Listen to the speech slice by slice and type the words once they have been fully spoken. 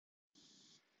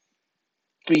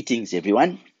Greetings,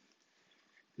 everyone.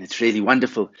 It's really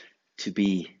wonderful to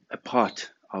be a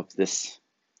part of this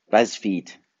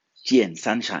BuzzFeed GN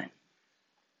Sunshine.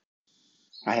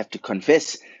 I have to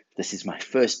confess, this is my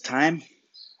first time.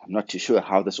 I'm not too sure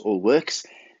how this all works,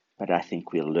 but I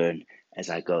think we'll learn as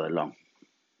I go along.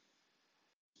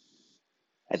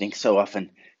 I think so often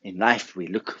in life we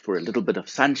look for a little bit of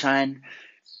sunshine,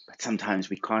 but sometimes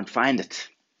we can't find it.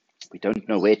 We don't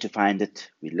know where to find it.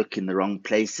 We look in the wrong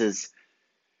places.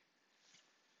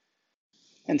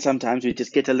 And sometimes we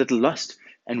just get a little lost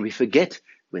and we forget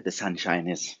where the sunshine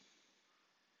is.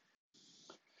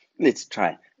 Let's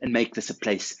try and make this a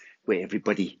place where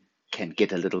everybody can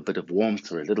get a little bit of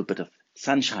warmth or a little bit of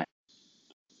sunshine.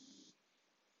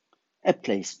 A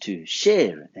place to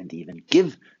share and even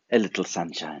give a little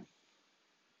sunshine.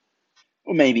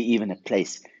 Or maybe even a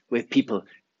place where people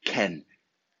can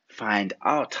find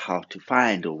out how to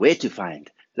find or where to find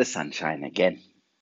the sunshine again.